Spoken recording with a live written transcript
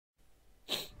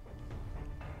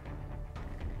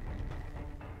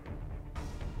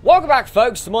Welcome back,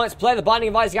 folks, to my Let's Play The Binding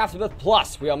of Isaac Afterbirth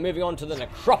Plus. We are moving on to the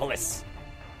Necropolis.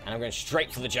 And I'm going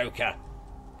straight for the Joker.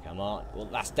 Come on. Well,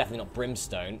 that's definitely not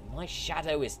Brimstone. My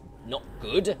shadow is not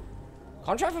good.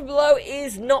 Contract from Below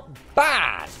is not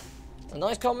bad. It's a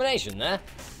nice combination there.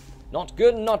 Not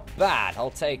good and not bad.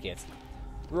 I'll take it.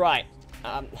 Right.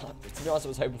 To be honest, I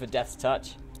was hoping for Death's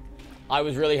Touch. I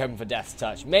was really hoping for Death's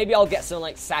Touch. Maybe I'll get something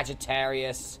like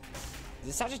Sagittarius. Is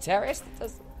it Sagittarius?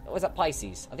 Or is that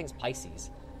Pisces? I think it's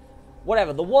Pisces.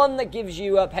 Whatever. The one that gives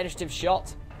you a penetrative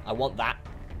shot. I want that.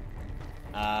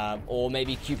 Or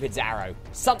maybe Cupid's Arrow.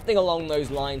 Something along those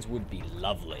lines would be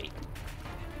lovely.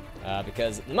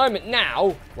 Because at the moment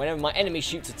now, whenever my enemy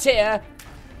shoots a tear,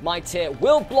 my tear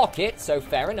will block it, so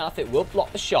fair enough, it will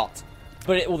block the shot,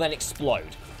 but it will then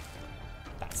explode.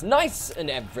 That's nice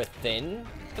and everything,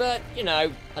 but, you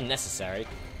know, unnecessary.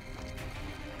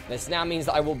 This now means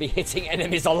that I will be hitting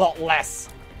enemies a lot less.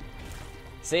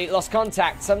 See, lost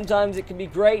contact. Sometimes it can be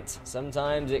great,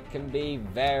 sometimes it can be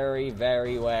very,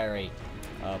 very wary.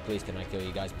 Oh, please can I kill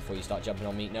you guys before you start jumping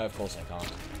on me? No, of course I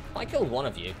can't. I killed one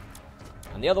of you.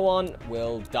 And the other one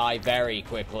will die very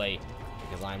quickly.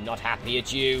 Because I'm not happy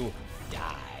at you.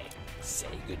 Die. Say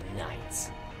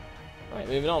goodnight. Alright,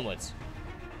 moving onwards.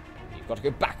 You've got to go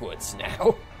backwards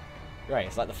now. Great,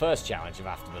 it's like the first challenge of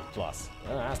Afterbirth Plus.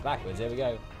 Oh, that's backwards, here we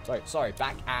go. Sorry,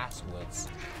 back-asswards.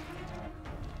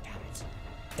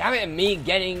 Damn it, and me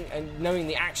getting and knowing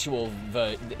the actual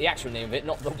name of it,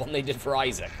 not the one they did for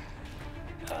Isaac.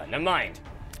 Never mind.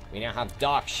 We now have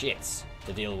dark shits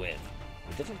to deal with.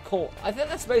 Little corn. I think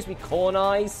that's supposed to be corn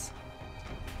eyes.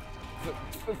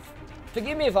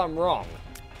 Forgive me if I'm wrong,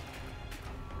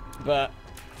 but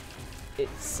it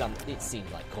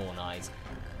seems like corn eyes.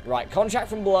 Right, Contract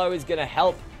from Below is going to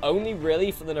help only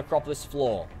really for the Necropolis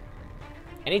floor.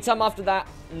 Anytime after that,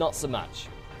 not so much.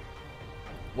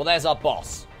 Well, there's our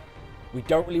boss. We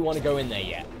don't really want to go in there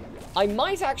yet. I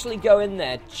might actually go in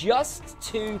there just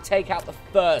to take out the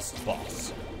first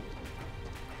boss.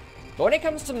 But when it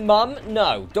comes to Mum,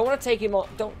 no. Don't want to take him on.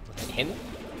 Don't. Him?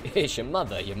 It's your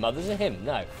mother. Your mother's a him.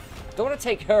 No. Don't want to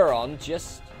take her on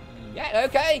just. Yeah,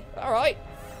 okay. Alright.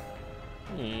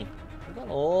 We've got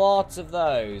lots of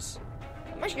those.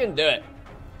 I'm actually going to do it.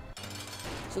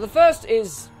 So the first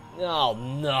is. Oh,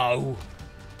 no.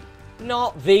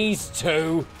 Not these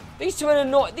two. These two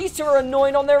are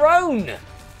annoying on their own.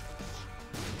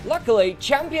 Luckily,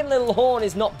 Champion Little Horn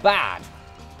is not bad.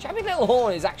 Champion Little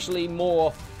Horn is actually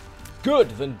more good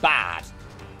than bad.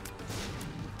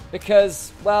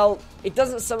 Because, well, it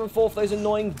doesn't summon forth those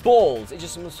annoying balls. It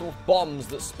just summons forth bombs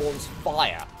that spawns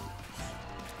fire.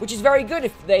 Which is very good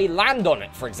if they land on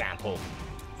it, for example.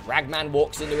 If Ragman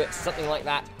walks into it, something like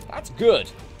that. That's good.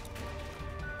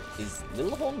 Is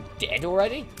Little Horn dead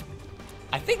already?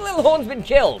 I think Little Horn's been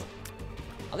killed.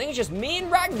 I think it's just me and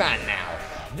Ragman now.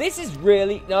 This is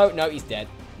really... No, he's dead.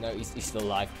 No, he's still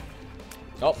alive.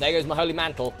 Oh, there goes my holy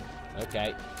mantle.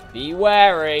 Okay. Be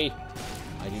wary.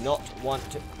 I do not want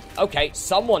to... Okay,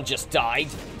 someone just died.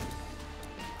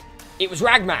 It was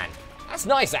Ragman. That's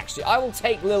nice, actually. I will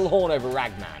take Little Horn over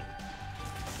Ragman.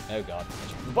 Oh, God.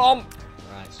 Bomb!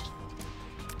 Right.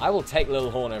 I will take Little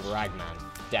Horn over Ragman.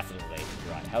 Definitely.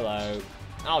 Right, hello.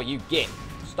 Oh, you git.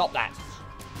 Stop that.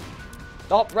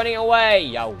 Stop running away,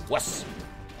 you wuss.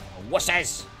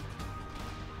 Wusses.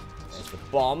 There's the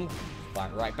bomb.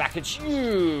 Fire right back at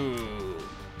you.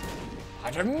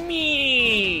 Out of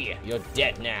me. You're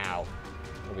dead now.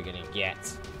 What are we going to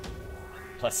get?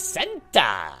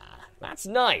 Placenta. That's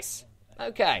nice.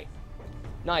 Okay.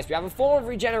 Nice. We have a form of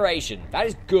regeneration. That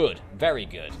is good. Very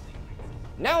good.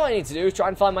 Now all I need to do is try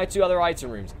and find my two other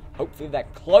item rooms. Hopefully they're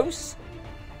close.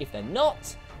 If they're not,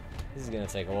 this is going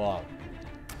to take a while.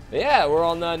 But yeah, we're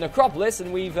on the Necropolis,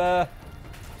 and we've,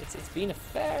 it's been a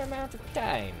fair amount of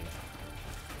time.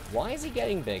 Why is he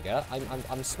getting bigger?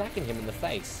 I'm smacking him in the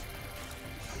face.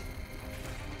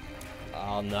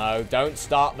 Oh no, don't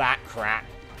start that crap.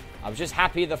 I was just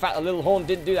happy the fact that Little Horn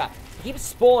didn't do that. He keeps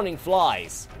spawning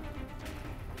flies.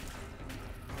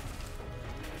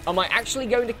 Am I actually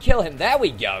going to kill him? There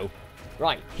we go.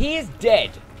 Right, he is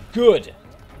dead. Good.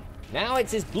 Now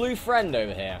it's his blue friend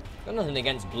over here. Got nothing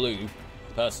against blue,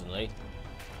 personally.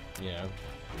 You know.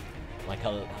 Like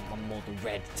I'm more the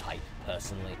red type,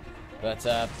 personally. But,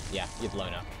 yeah, you're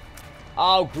blown up.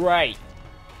 Oh, great.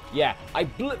 Yeah, I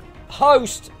blew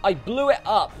it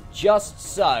up just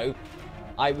so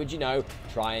I would, you know,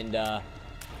 try and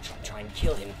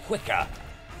kill him quicker.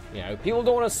 You know, people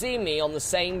don't want to see me on the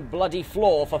same bloody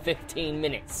floor for 15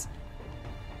 minutes.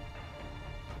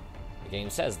 The game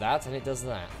says that, and it does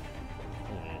that.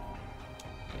 Yeah,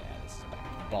 this is back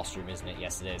to the boss room, isn't it?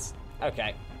 Yes, it is.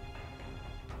 Okay.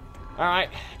 Alright,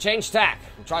 change tack.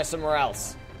 We'll try somewhere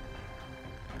else.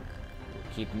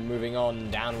 Keep moving on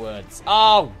downwards.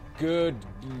 Oh, good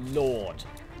lord.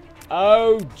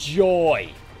 Oh,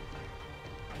 joy.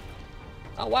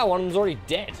 Oh, wow, one of them's already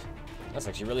dead. That's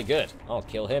actually really good. I'll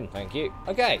kill him, thank you.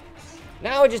 Okay,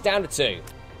 now we're just down to 2.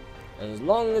 And as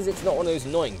long as it's not one of those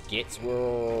annoying gits,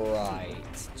 we're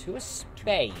right. 2 of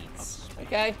spades.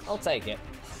 Okay, I'll take it.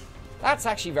 That's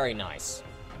actually very nice.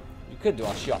 You could do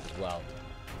our shot as well.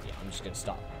 Yeah, I'm just going to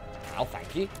start. Oh,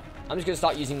 thank you. I'm just going to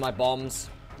start using my bombs.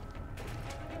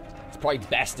 It's probably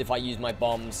best if I use my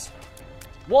bombs.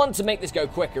 1, to make this go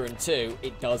quicker, and 2,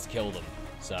 it does kill them.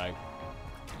 So,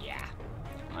 yeah.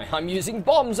 I'm using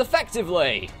bombs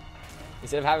effectively.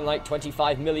 Instead of having like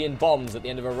 25 million bombs at the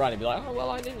end of a run, it'd be like, oh,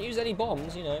 well, I didn't use any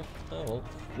bombs, you know. Oh, well.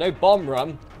 No bomb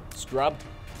run, scrub.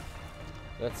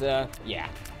 But, yeah.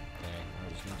 Okay,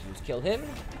 I just need to kill him.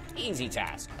 Easy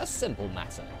task. A simple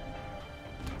matter.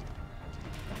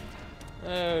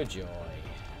 Oh, joy.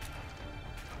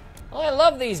 I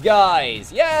love these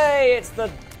guys. Yay, it's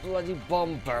the bloody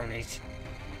bomb bonies.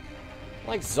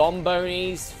 Like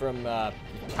zombonies from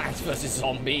Plants vs.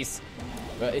 Zombies.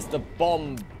 But it's the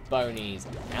bomb bonies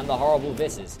and the horrible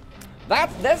visses.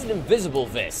 There's an invisible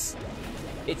vis.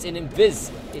 It's an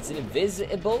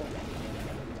invisible.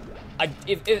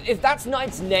 If that's not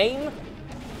its name,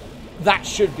 that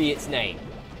should be its name.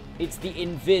 It's the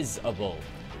invisible.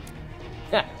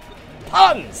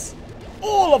 Puns!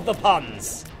 All of the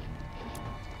puns!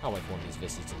 I can't wait for one of these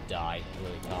visses to die. I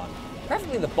really can't.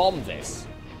 Preferably the bomb vis.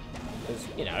 Because,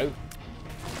 you know,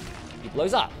 he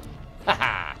blows up.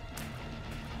 Haha!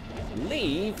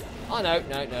 Leave? Oh, no.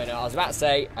 I was about to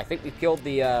say, I think we've killed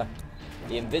the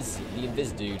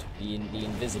invis dude. The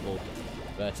invisible.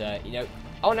 But, you know...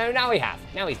 Oh, no, now we have.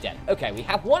 Now he's dead. Okay, we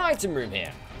have 1 item room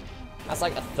here. That's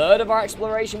like 1/3 of our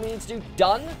exploration we need to do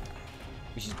done.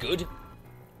 Which is good.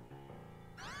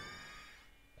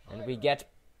 And we get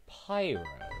pyro.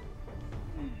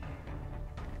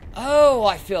 Oh,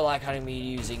 I feel like I'm going to be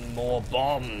using more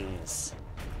bombs.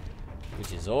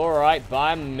 Which is alright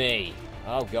by me.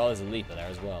 Oh god, there's a leaper there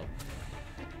as well.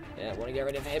 Yeah, want to get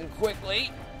rid of him quickly.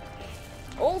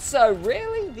 Also,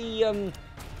 really, the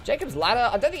Jacob's Ladder,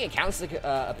 I don't think it counts as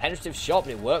a penetrative shot,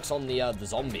 but it works on the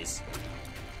zombies.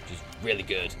 Which is really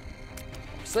good.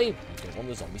 Obviously, you don't want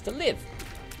the zombies to live.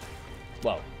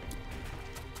 Well,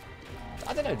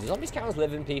 I don't know, do zombies count as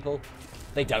living people?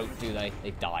 They don't, do they?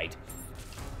 They died.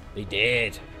 They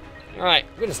did. Alright,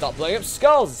 we're going to start blowing up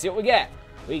skulls and see what we get.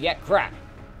 We get crap.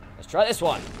 Let's try this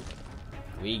one.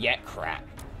 We get crap.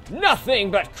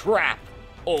 Nothing but crap.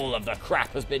 All of the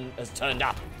crap has turned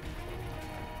up.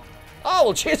 Oh,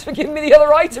 well, cheers for giving me the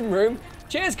other item room.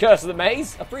 Cheers, Curse of the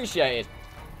Maze. Appreciated.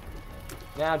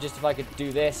 Now, just if I could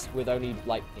do this with only,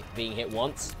 like, it being hit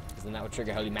once, because then that would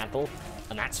trigger Holy Mantle,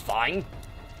 and that's fine.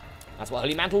 That's what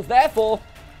Holy Mantle's there for.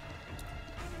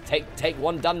 Take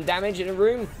 1 dumb damage in a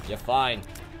room, you're fine.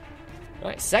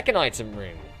 Right, second item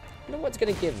room. I wonder what it's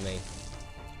going to give me.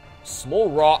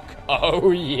 Small rock.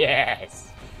 Oh,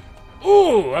 yes.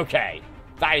 Ooh, okay.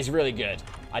 That is really good.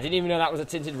 I didn't even know that was a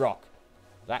tinted rock.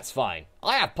 That's fine.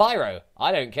 I have pyro.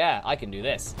 I don't care. I can do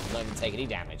this. I don't even take any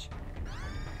damage.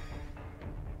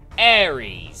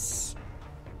 Aries.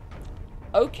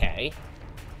 Okay.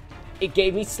 It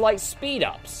gave me slight speed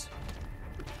ups.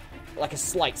 Like a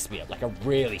slight speed up. Like a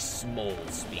really small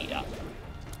speed up.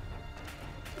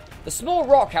 The small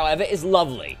rock, however, is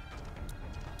lovely.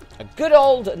 A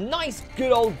nice,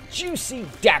 good old, juicy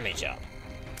damage up.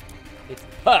 It's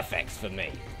perfect for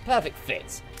me. Perfect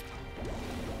fit.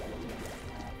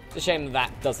 It's a shame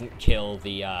that doesn't kill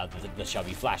the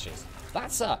chubby flashes.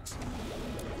 That sucks.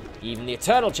 Even the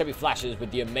eternal chubby flashes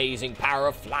with the amazing power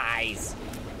of flies.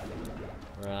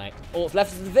 Right. All that's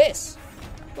left is this.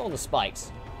 Go on the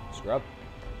spikes. Scrub.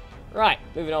 Right,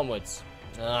 moving onwards.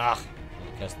 Ugh.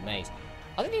 Curse the Maze.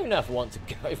 I don't even know if I want to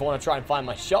go, if I want to try and find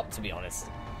my shop, to be honest.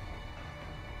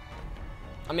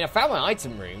 I mean, I found my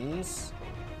item rooms.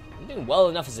 I'm doing well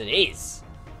enough as it is.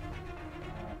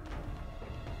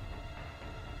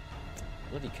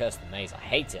 Bloody Curse the Maze. I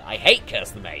hate it. I hate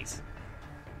Curse the Maze.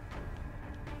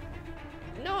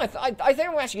 No, I think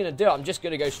I'm actually going to do it. I'm just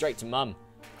going to go straight to Mum.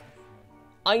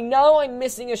 I know I'm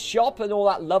missing a shop and all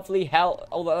that lovely hell,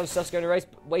 all that other stuff's going to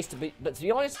waste, but to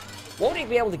be honest, what would it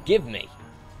be able to give me?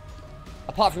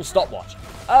 Apart from stopwatch.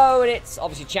 Oh, and it's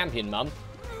obviously champion Mum.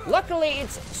 Luckily,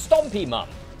 it's Stompy Mum.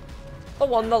 The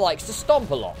one that likes to stomp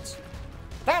a lot.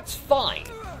 That's fine.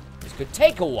 This could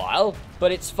take a while,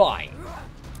 but it's fine.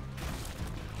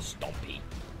 Stompy.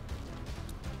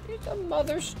 It's a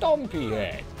mother Stompy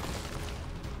head.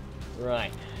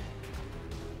 Right.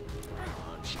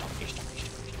 Stompy.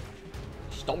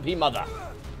 stompy mother.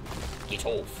 Get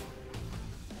off.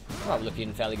 Well, I'm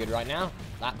looking fairly good right now.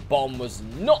 That bomb was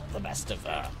not the best of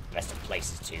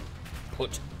places to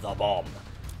put the bomb.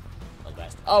 Not the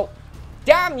best. Oh,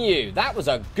 damn you! That was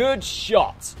a good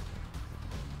shot.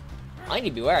 I need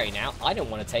to be wary now. I don't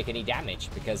want to take any damage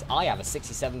because I have a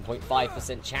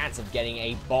 67.5% chance of getting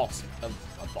a boss.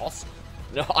 A boss?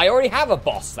 No, I already have a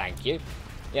boss, thank you.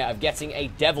 Yeah, of getting a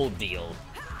devil deal.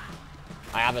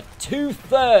 I have a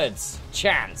 2/3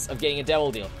 chance of getting a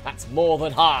devil deal. That's more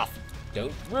than half.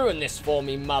 Don't ruin this for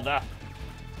me, mother.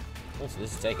 Also,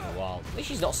 this is taking a while. At least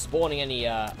she's not spawning any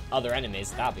other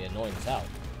enemies. That'd be annoying as hell.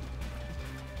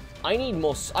 I need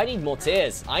more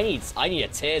tears. I need a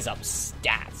tears up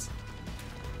stat.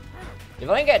 If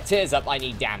I don't get tears up, I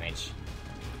need damage.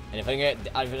 And if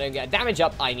I don't get damage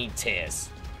up, I need tears.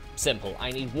 Simple. I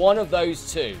need one of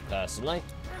those two, personally.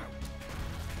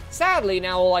 Sadly,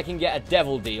 now all I can get are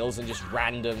devil deals and just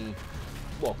random...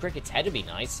 Well, Cricket's head would be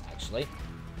nice, actually.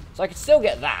 So I could still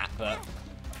get that, but...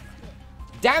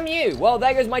 Damn you! Well,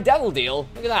 there goes my devil deal.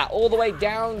 Look at that. All the way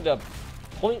down to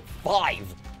 0.5.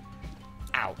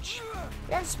 Ouch.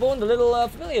 We have spawned a little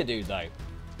familiar dude, though.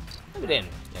 Look at him.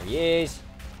 There he is.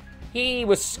 He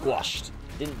was squashed.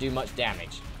 Didn't do much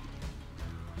damage.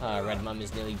 Red Mum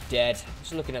is nearly dead.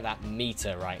 Just looking at that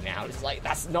meter right now. It's like,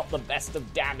 that's not the best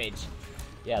of damage.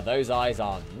 Yeah, those eyes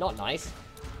are not nice.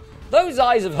 Those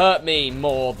eyes have hurt me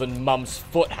more than Mum's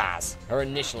foot has. Her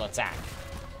initial attack.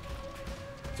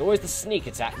 It's always the sneak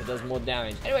attack that does more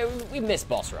damage. Anyway, we missed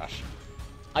boss rush.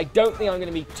 I don't think I'm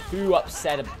going to be too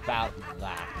upset about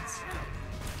that.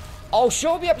 I'll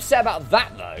sure be upset about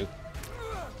that, though.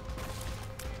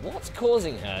 What's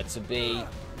causing her to be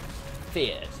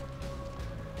feared?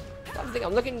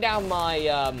 I'm looking down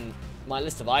my my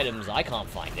list of items. I can't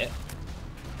find it.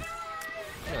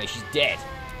 Anyway, she's dead.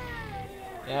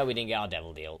 Yeah, we didn't get our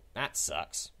devil deal. That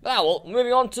sucks. Ah, well,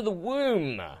 moving on to the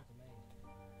womb.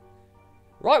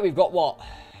 Right, we've got what?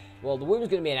 Well, the womb's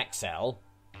going to be an XL.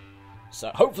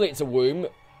 So, hopefully it's a womb.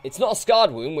 It's not a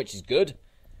scarred womb, which is good.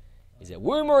 Is it a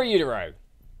womb or a utero?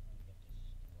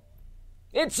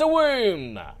 It's a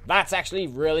womb! That's actually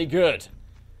really good.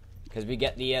 Because we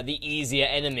get the easier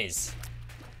enemies.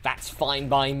 That's fine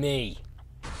by me.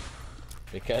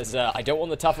 Because I don't want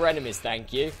the tougher enemies,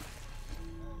 thank you.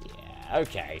 Yeah,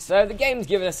 okay. So the game's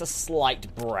given us a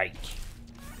slight break.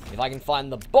 If I can find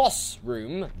the boss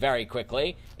room very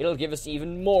quickly, it'll give us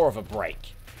even more of a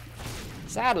break.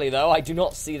 Sadly, though, I do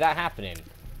not see that happening.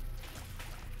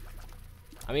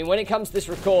 I mean, when it comes to this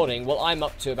recording, well, I'm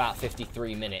up to about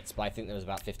 53 minutes, but I think there was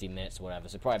about 50 minutes or whatever,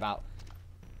 so probably about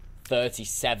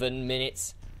 37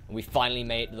 minutes, and we finally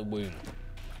made it to the womb.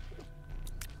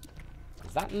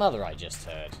 Is that Mother I just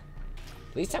heard?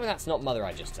 Please tell me that's not Mother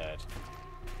I just heard.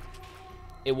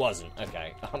 It wasn't.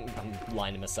 Okay, I'm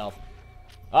lying to myself.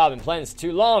 Oh, I've been playing this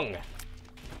too long.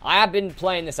 I have been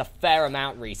playing this a fair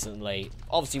amount recently.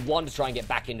 Obviously, 1, to try and get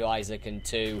back into Isaac, and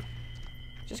 2,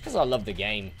 just because I love the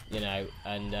game, you know.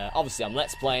 And obviously, I'm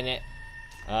Let's Playing it.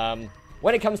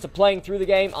 When it comes to playing through the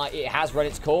game, it has run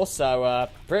its course. So,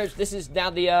 pretty much this is now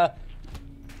the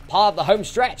part of the home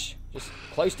stretch. Just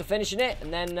close to finishing it,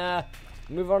 and then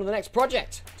move on to the next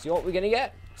project. See what we're going to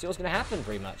get. See what's going to happen,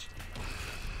 pretty much.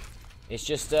 It's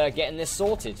just getting this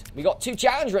sorted. We got 2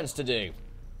 challenge runs to do.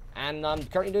 And I'm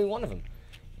currently doing one of them.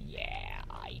 Yeah,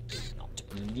 I do not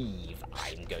believe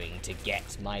I'm going to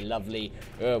get my lovely...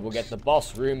 we'll get the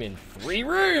boss room in 3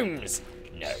 rooms.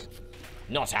 No,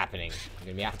 not happening.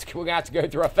 We're gonna have to go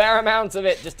through a fair amount of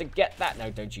it just to get that. No,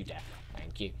 don't you dare.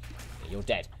 Thank you. You're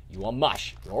dead. You are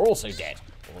mush. You're also dead.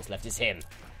 All that's left is him.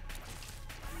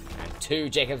 And 2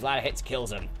 Jacob's Ladder hits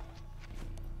kills him.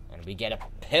 And we get a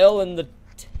pill and the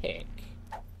tick.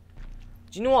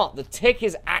 Do you know what? The tick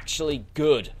is actually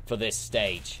good for this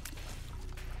stage.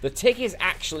 The tick is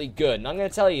actually good, and I'm going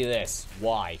to tell you this.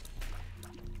 Why?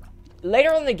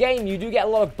 Later on in the game, you do get a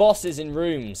lot of bosses in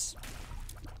rooms.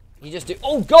 You just do...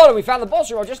 Oh, God, we found the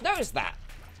boss room. I just noticed that.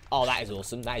 Oh, that is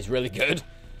awesome. That is really good.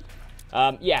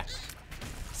 Yeah.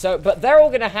 So, but they're all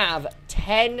going to have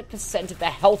 10% of their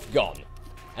health gone.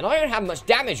 And I don't have much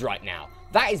damage right now.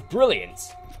 That is brilliant.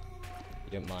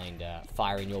 You don't mind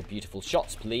firing your beautiful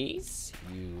shots, please?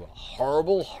 You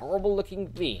horrible, horrible looking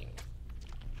being.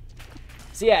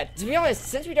 So yeah, to be honest,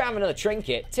 since we don't have another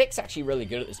trinket, Tick's actually really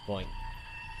good at this point.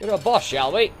 Go to a boss,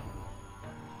 shall we?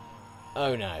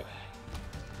 Oh no.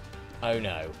 Oh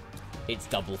no. It's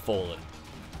double fallen.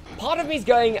 Part of me's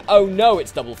going, oh no,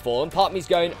 it's double fallen. Part of me's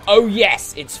going, oh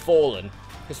yes, it's fallen.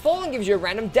 Because fallen gives you a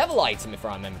random devil item, if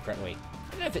I remember correctly.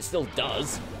 I don't know if it still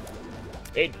does.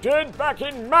 It did back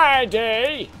in my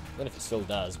day. I don't know if it still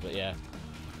does, but yeah.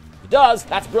 If it does,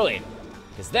 that's brilliant.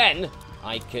 Because then,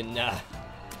 I can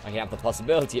have the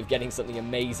possibility of getting something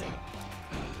amazing.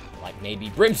 Like maybe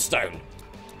Brimstone.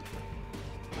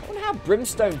 I wonder how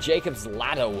Brimstone Jacob's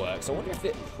Ladder works. I wonder if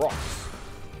it procs.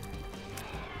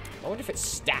 I wonder if it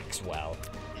stacks well.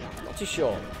 Not too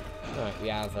sure. Alright, we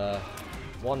have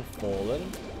one Fallen.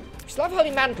 We still have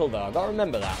Holy Mantle though, I've got to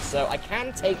remember that. So I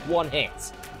can take one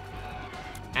hit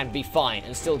and be fine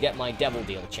and still get my Devil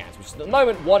Deal chance, which is at the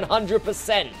moment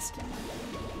 100%.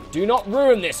 Do not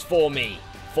ruin this for me,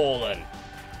 Fallen.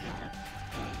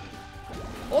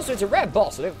 Also, it's a rare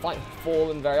boss. I don't fight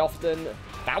Fallen very often.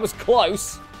 That was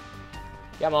close.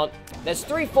 Come on. There's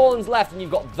 3 Fallens left and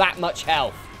you've got that much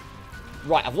health.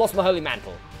 Right, I've lost my Holy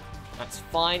Mantle. That's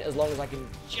fine as long as I can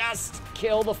just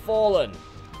kill the Fallen.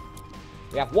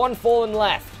 We have 1 Fallen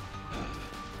left.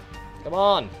 Come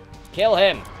on. Kill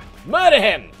him. Murder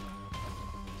him.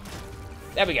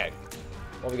 There we go.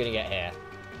 What are we going to get here?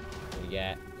 We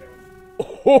get...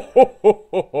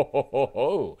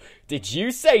 Oh, did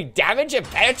you say damage and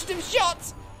penetrative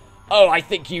shots? Oh, I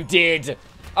think you did.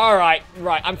 Alright,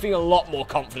 right. I'm feeling a lot more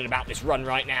confident about this run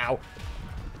right now.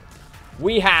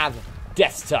 We have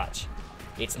Death's Touch.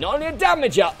 It's not only a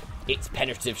damage up, it's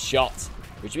penetrative shot.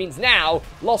 Which means now,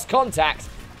 Lost Contact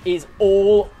is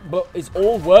all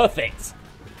worth it.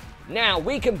 Now,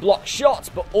 we can block shots,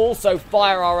 but also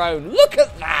fire our own. Look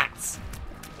at that!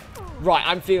 Right,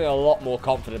 I'm feeling a lot more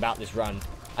confident about this run.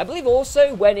 I believe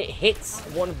also when it hits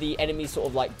one of the enemy's sort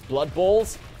of like blood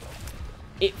balls,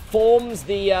 it forms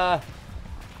the,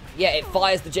 it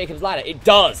fires the Jacob's Ladder. It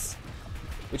does.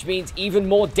 Which means even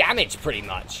more damage, pretty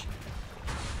much.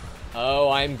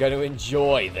 Oh, I'm going to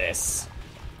enjoy this.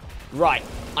 Right,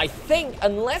 I think,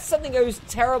 unless something goes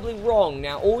terribly wrong,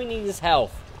 now all we need is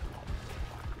health.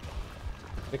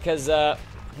 Because,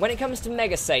 when it comes to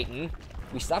Mega Satan,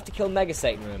 we still have to kill Mega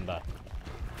Satan, remember.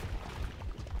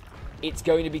 It's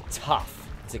going to be tough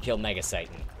to kill Mega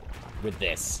Satan with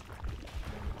this.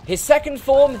 His second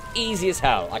form, easy as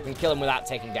hell. I can kill him without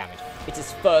taking damage. It's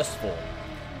his first form.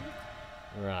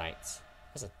 Right.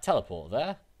 There's a teleport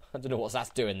there. I don't know what that's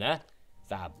doing there. Is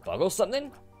that a bug or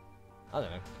something? I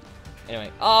don't know.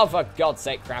 Anyway. Oh, for God's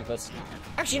sake, Krampus.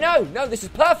 Actually, no, this is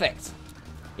perfect.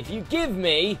 If you give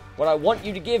me what I want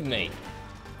you to give me,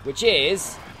 which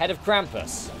is Head of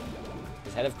Krampus.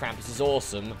 Because Head of Krampus is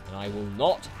awesome, and I will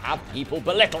not have people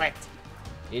belittle it.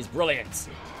 It is brilliant.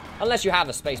 Unless you have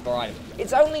a spacebar item.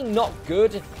 It's only not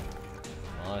good.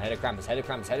 Come on, Head of Krampus, Head of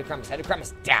Krampus, Head of Krampus, Head of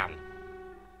Krampus. Damn.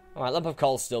 Alright, Lump of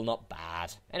Coal's still not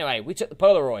bad. Anyway, we took the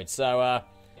Polaroid, so,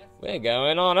 we're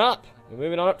going on up. We're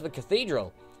moving on up to the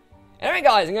Cathedral. Anyway,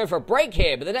 guys, I'm going for a break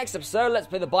here, but the next episode, let's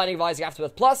play the Binding of Isaac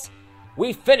Afterbirth Plus.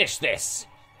 We finish this.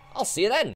 I'll see you then.